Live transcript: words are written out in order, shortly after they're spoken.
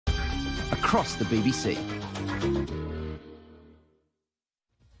across the BBC.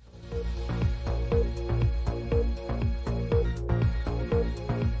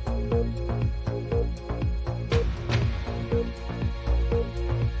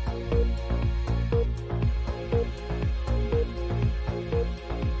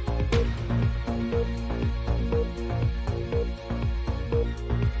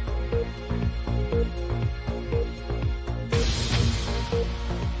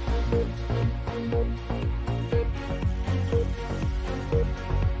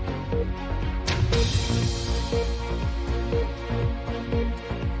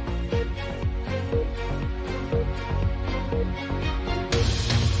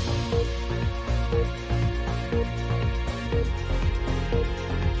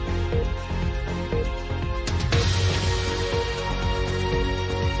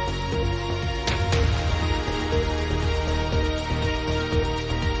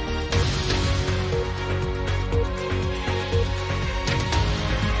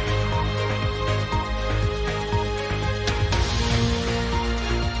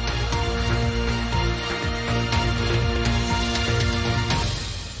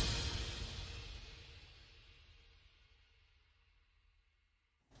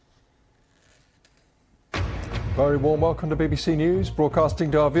 Very warm welcome to BBC News, broadcasting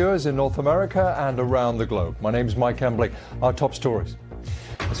to our viewers in North America and around the globe. My name is Mike Embley. Our top stories.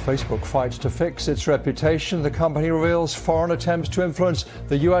 As Facebook fights to fix its reputation, the company reveals foreign attempts to influence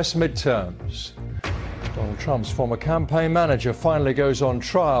the US midterms. Donald Trump's former campaign manager finally goes on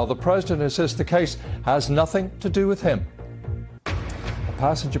trial. The president insists the case has nothing to do with him. A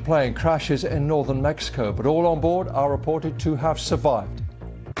passenger plane crashes in northern Mexico, but all on board are reported to have survived.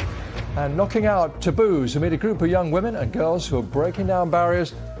 And knocking out taboos amid a group of young women and girls who are breaking down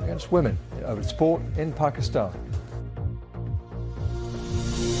barriers against women over sport in Pakistan.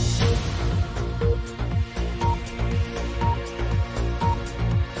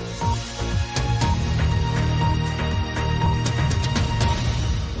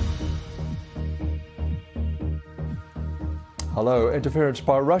 Hello. Interference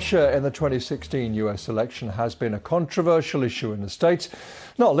by Russia in the 2016 US election has been a controversial issue in the States,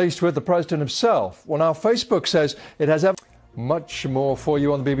 not least with the president himself. Well, now Facebook says it has much more for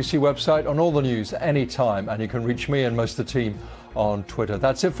you on the BBC website, on all the news, anytime, and you can reach me and most of the team on Twitter.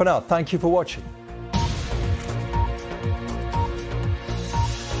 That's it for now. Thank you for watching.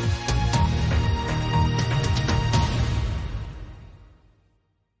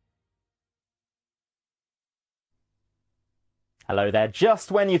 Hello there.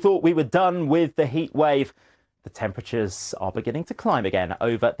 Just when you thought we were done with the heat wave, the temperatures are beginning to climb again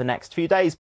over the next few days.